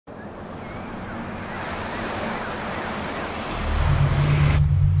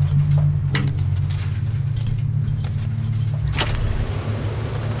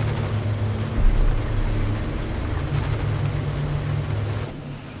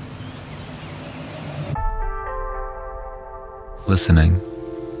listening,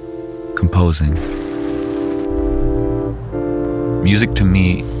 composing. Music to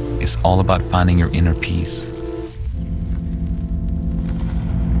me is all about finding your inner peace.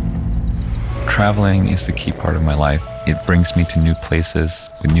 Traveling is the key part of my life. It brings me to new places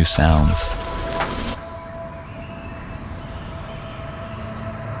with new sounds.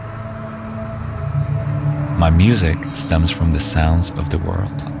 My music stems from the sounds of the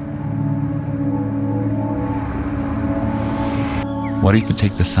world. What if you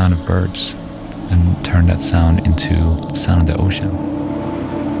take the sound of birds and turn that sound into the sound of the ocean?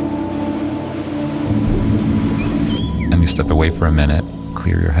 And you step away for a minute,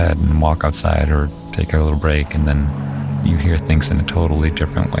 clear your head and walk outside or take a little break, and then you hear things in a totally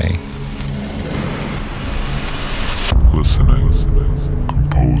different way. Listening,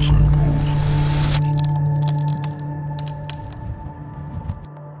 composing.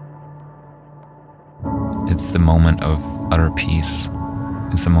 It's the moment of utter peace.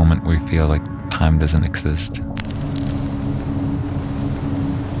 It's the moment where you feel like time doesn't exist.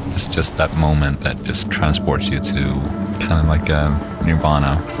 It's just that moment that just transports you to kind of like a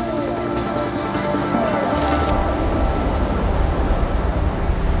nirvana.